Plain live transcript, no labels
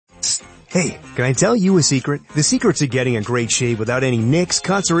Hey, can I tell you a secret? The secret to getting a great shave without any nicks,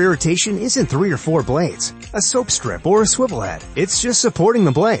 cuts, or irritation isn't 3 or 4 blades, a soap strip, or a swivel head. It's just supporting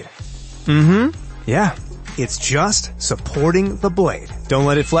the blade. Yeah, it's just supporting the blade. Don't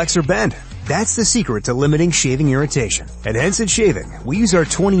let it flex or bend. That's the secret to limiting shaving irritation. At Henson Shaving, we use our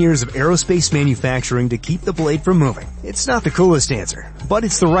 20 years of aerospace manufacturing to keep the blade from moving. It's not the coolest answer, but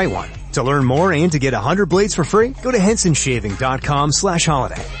it's the right one. To learn more and to get 100 blades for free, go to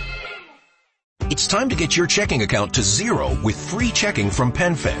hensonshaving.com/holiday. It's time to get your checking account to zero with free checking from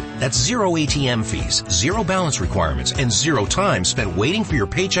PenFed. That's zero ATM fees, zero balance requirements, and zero time spent waiting for your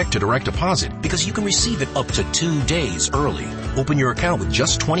paycheck to direct deposit because you can receive it up to 2 days early. Open your account with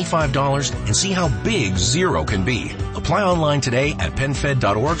just $25 and see how big zero can be. Apply online today at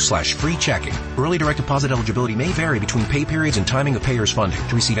PenFed.org/free checking. Early direct deposit eligibility may vary between pay periods and timing of payers' funding.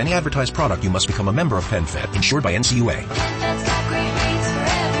 To receive any advertised product, you must become a member of PenFed, insured by NCUA. That's got great rates for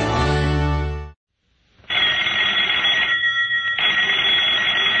everyone.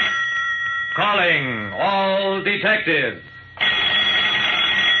 Calling all detectives.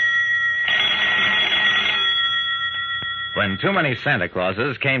 When too many Santa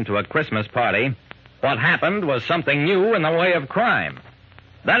Clauses came to a Christmas party, what happened was something new in the way of crime.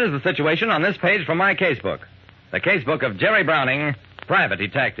 That is the situation on this page from my casebook. The casebook of Jerry Browning, private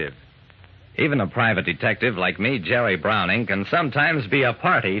detective. Even a private detective like me, Jerry Browning, can sometimes be a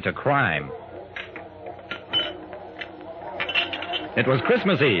party to crime. It was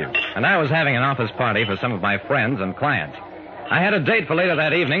Christmas Eve, and I was having an office party for some of my friends and clients. I had a date for later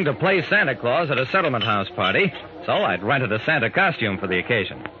that evening to play Santa Claus at a settlement house party, so I'd rented a Santa costume for the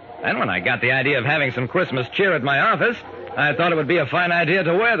occasion. And when I got the idea of having some Christmas cheer at my office, I thought it would be a fine idea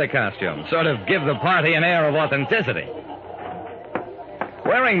to wear the costume, sort of give the party an air of authenticity.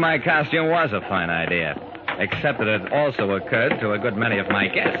 Wearing my costume was a fine idea, except that it also occurred to a good many of my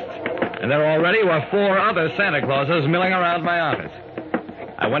guests. And there already were 4 other Santa Clauses milling around my office.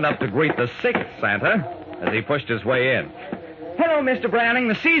 I went up to greet the 6th Santa as he pushed his way in. Hello, Mr. Browning.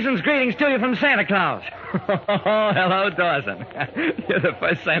 The season's greetings to you from Santa Claus. Hello, Dawson. You're the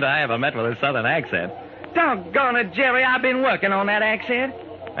first Santa I ever met with a southern accent. Doggone it, Jerry. I've been working on that accent.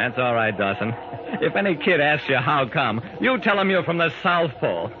 That's all right, Dawson. If any kid asks you how come, you tell him you're from the South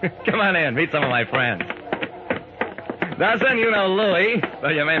Pole. Come on in, meet some of my friends. Dawson, you know Louie, though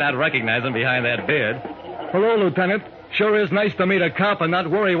you may not recognize him behind that beard. Hello, Lieutenant. Sure is nice to meet a cop and not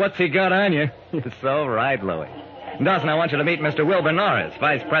worry what's he got on you. You're so right, Louie. Dawson, I want you to meet Mr. Wilbur Norris,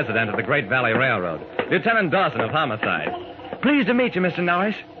 Vice President of the Great Valley Railroad. Lieutenant Dawson of Homicide. Pleased to meet you, Mr.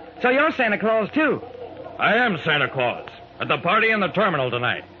 Norris. So you're Santa Claus, too. I am Santa Claus. At the party in the terminal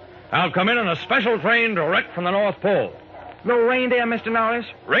tonight. I'll come in a special train direct from the North Pole. No reindeer, Mr. Norris?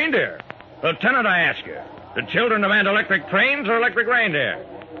 Reindeer? Lieutenant, I ask you. Do children demand electric trains or electric reindeer?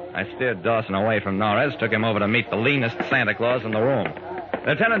 I steered Dawson away from Norris, took him over to meet the leanest Santa Claus in the room.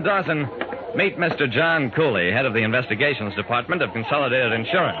 Lieutenant Dawson, meet Mr. John Cooley, head of the Investigations Department of Consolidated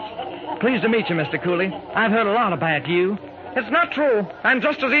Insurance. Pleased to meet you, Mr. Cooley. I've heard a lot about you. It's not true. I'm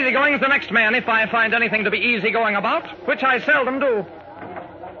just as easygoing as the next man if I find anything to be easygoing about, which I seldom do.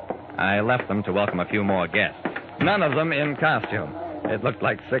 I left them to welcome a few more guests, none of them in costume. It looked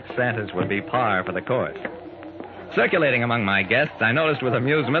like 6 Santas would be par for the course. Circulating among my guests, I noticed with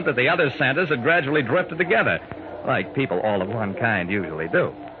amusement that the other Santas had gradually drifted together, like people all of one kind usually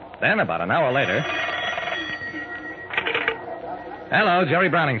do. Then, about an hour later... Hello, Jerry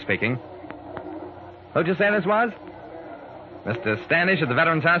Browning speaking. Who'd you say this was? Mr. Standish at the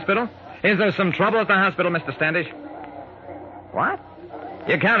Veterans Hospital? Is there some trouble at the hospital, Mr. Standish? What?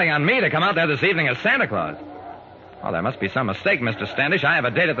 You're counting on me to come out there this evening as Santa Claus. Oh, there must be some mistake, Mr. Standish. I have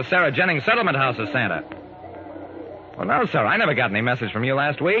a date at the Sarah Jennings Settlement House as Santa. Well, no, sir. I never got any message from you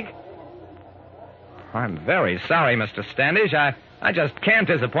last week. I'm very sorry, Mr. Standish. I just can't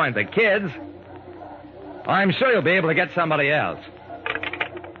disappoint the kids. I'm sure you'll be able to get somebody else.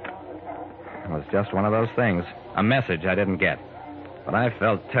 It was just one of those things. A message I didn't get. But I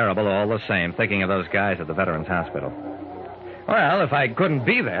felt terrible all the same, thinking of those guys at the Veterans Hospital. Well, if I couldn't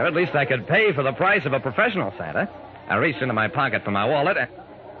be there, at least I could pay for the price of a professional Santa. I reached into my pocket for my wallet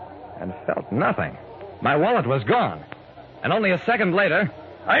and felt nothing. My wallet was gone. And only a second later...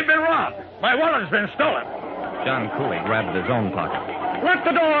 I've been robbed. My wallet has been stolen. John Cooley grabbed his own pocket. Lock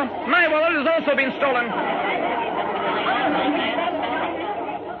the door. My wallet has also been stolen.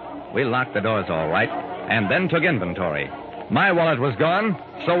 We locked the doors all right, and then took inventory. My wallet was gone,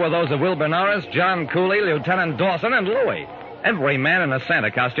 so were those of Wilbur Norris, John Cooley, Lieutenant Dawson, and Louie. Every man in a Santa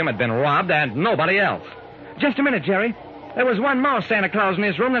costume had been robbed, and nobody else. Just a minute, Jerry. There was one more Santa Claus in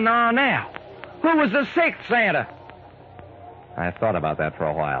this room than there are now. Who was the 6th Santa? I thought about that for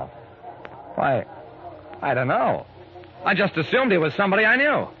a while. Why, I don't know. I just assumed he was somebody I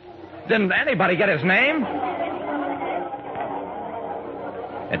knew. Didn't anybody get his name?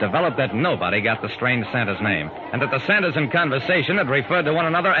 It developed that nobody got the strange Santa's name, and that the Santas in conversation had referred to one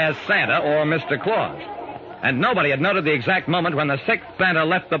another as Santa or Mr. Claus. And nobody had noted the exact moment when the sixth Santa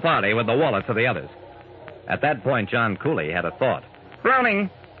left the party with the wallet to the others. At that point, John Cooley had a thought. Browning,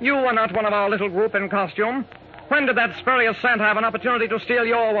 you were not one of our little group in costume. When did that spurious Santa have an opportunity to steal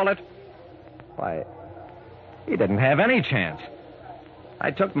your wallet? Why, he didn't have any chance.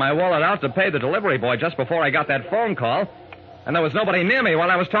 I took my wallet out to pay the delivery boy just before I got that phone call, and there was nobody near me while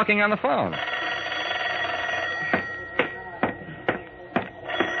I was talking on the phone.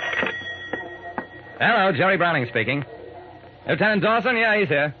 Hello, Jerry Browning speaking. Lieutenant Dawson? Yeah, he's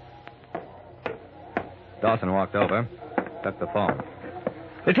here. Dawson walked over, took the phone.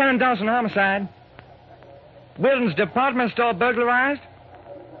 Lieutenant Dawson, homicide. Wilton's department store burglarized?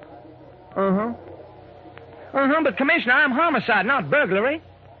 But, Commissioner, I'm homicide, not burglary.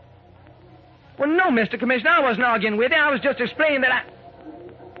 Well, no, Mr. Commissioner, I wasn't arguing with you. I was just explaining that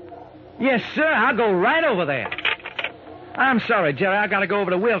Yes, sir, I'll go right over there. I'm sorry, Jerry. I gotta go over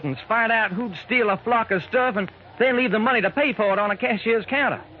to Wilton's, find out who'd steal a flock of stuff, and then leave the money to pay for it on a cashier's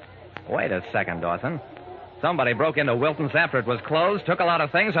counter. Wait a second, Dawson. Somebody broke into Wilton's after it was closed, took a lot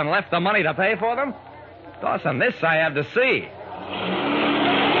of things, and left the money to pay for them? Dawson, this I have to see.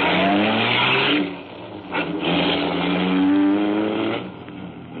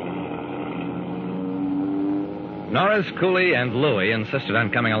 Norris, Cooley, and Louie insisted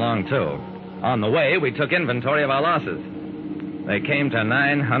on coming along, too. On the way, we took inventory of our losses. They came to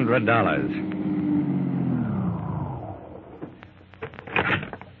 $900.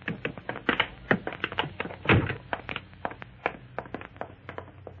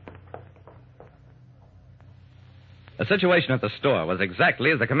 The situation at the store was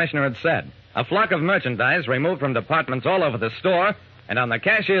exactly as the commissioner had said. A flock of merchandise removed from departments all over the store, and on the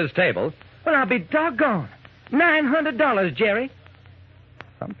cashier's table... Well, I'll be doggone. $900, Jerry.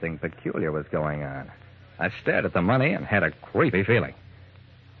 Something peculiar was going on. I stared at the money and had a creepy feeling.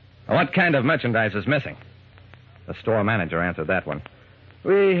 What kind of merchandise is missing? The store manager answered that one.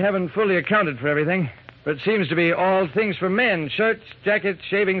 We haven't fully accounted for everything, but it seems to be all things for men. Shirts, jackets,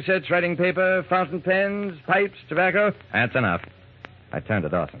 shaving sets, writing paper, fountain pens, pipes, tobacco. That's enough. I turned to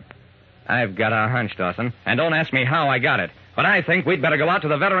Dawson. I've got a hunch, Dawson, and don't ask me how I got it, but I think we'd better go out to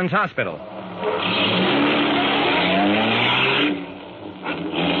the Veterans Hospital.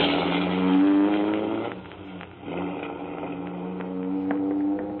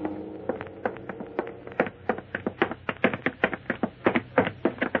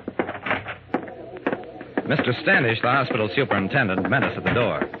 Mr. Standish, the hospital superintendent, met us at the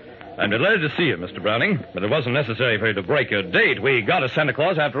door. I'm delighted to see you, Mr. Browning, but it wasn't necessary for you to break your date. We got a Santa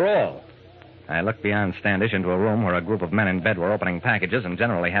Claus after all. I looked beyond Standish into a room where a group of men in bed were opening packages and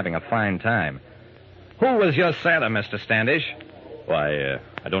generally having a fine time. Who was your Santa, Mr. Standish? Why,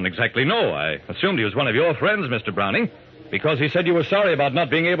 I don't exactly know. I assumed he was one of your friends, Mr. Browning, because he said you were sorry about not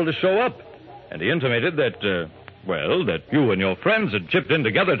being able to show up. And he intimated that, that you and your friends had chipped in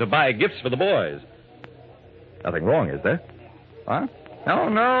together to buy gifts for the boys. Nothing wrong, is there? Huh?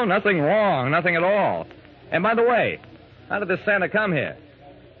 No, nothing wrong. Nothing at all. And by the way, how did this Santa come here?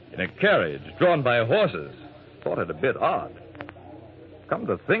 In a carriage, drawn by horses. Thought it a bit odd. Come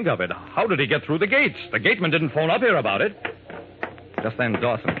to think of it, how did he get through the gates? The gateman didn't phone up here about it. Just then,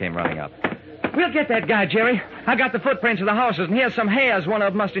 Dawson came running up. We'll get that guy, Jerry. I got the footprints of the horses, and here's some hairs one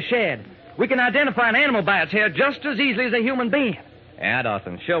of them must have shed. We can identify an animal by its hair just as easily as a human being. Yeah,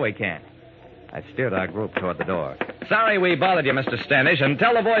 Dawson, sure we can. I steered our group toward the door. Sorry we bothered you, Mr. Standish, and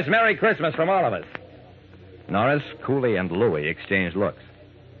tell the boys Merry Christmas from all of us. Norris, Cooley, and Louie exchanged looks.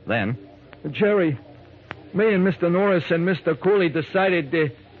 Then... Jerry, me and Mr. Norris and Mr. Cooley decided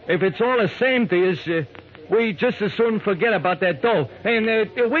if it's all the same to us, we just as soon forget about that dough. And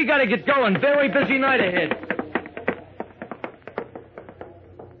we got to get going. Very busy night ahead.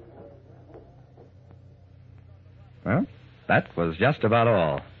 Well, that was just about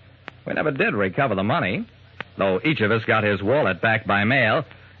all. We never did recover the money. Though each of us got his wallet back by mail,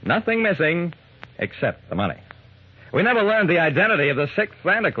 nothing missing except the money. We never learned the identity of the sixth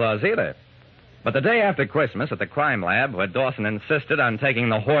Santa Claus either. But the day after Christmas at the crime lab, where Dawson insisted on taking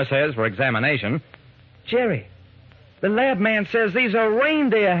the horsehairs for examination... Jerry, the lab man says these are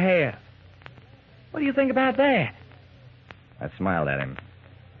reindeer hair. What do you think about that? I smiled at him.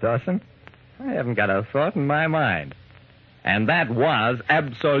 Dawson, I haven't got a thought in my mind. And that was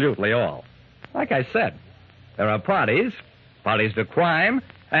absolutely all. Like I said, there are parties to crime,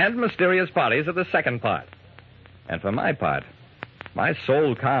 and mysterious parties are the second part. And for my part, my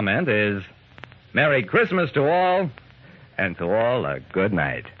sole comment is Merry Christmas to all, and to all a good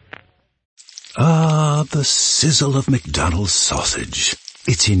night. Ah, the sizzle of McDonald's sausage.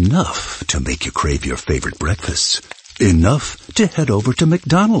 It's enough to make you crave your favorite breakfasts. Enough to head over to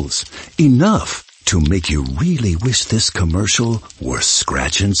McDonald's. Enough to make you really wish this commercial were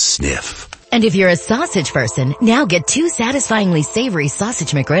scratch and sniff. And if you're a sausage person, now get 2 satisfyingly savory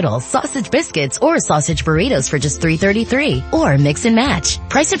sausage McGriddles, sausage biscuits, or sausage burritos for just $3.33. Or mix and match.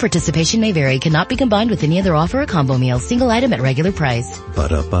 Price and participation may vary. Cannot be combined with any other offer or combo meal. Single item at regular price.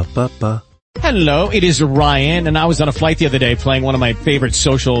 Ba-da-ba-ba-ba. Hello, it is Ryan, and I was on a flight the other day playing one of my favorite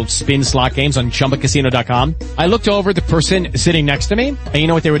social spin slot games on ChumbaCasino.com. I looked over at the person sitting next to me, and you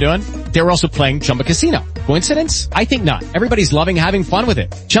know what they were doing? They were also playing Chumba Casino. Coincidence? I think not. Everybody's loving having fun with it.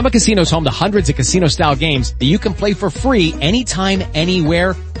 Chumba Casino is home to hundreds of casino-style games that you can play for free anytime,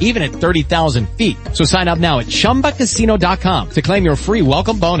 anywhere, even at 30,000 feet. So sign up now at ChumbaCasino.com to claim your free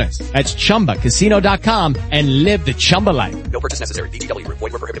welcome bonus. That's ChumbaCasino.com and live the Chumba life. No purchase necessary. VGW. Void where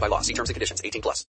prohibited by law. See terms and conditions. 18+.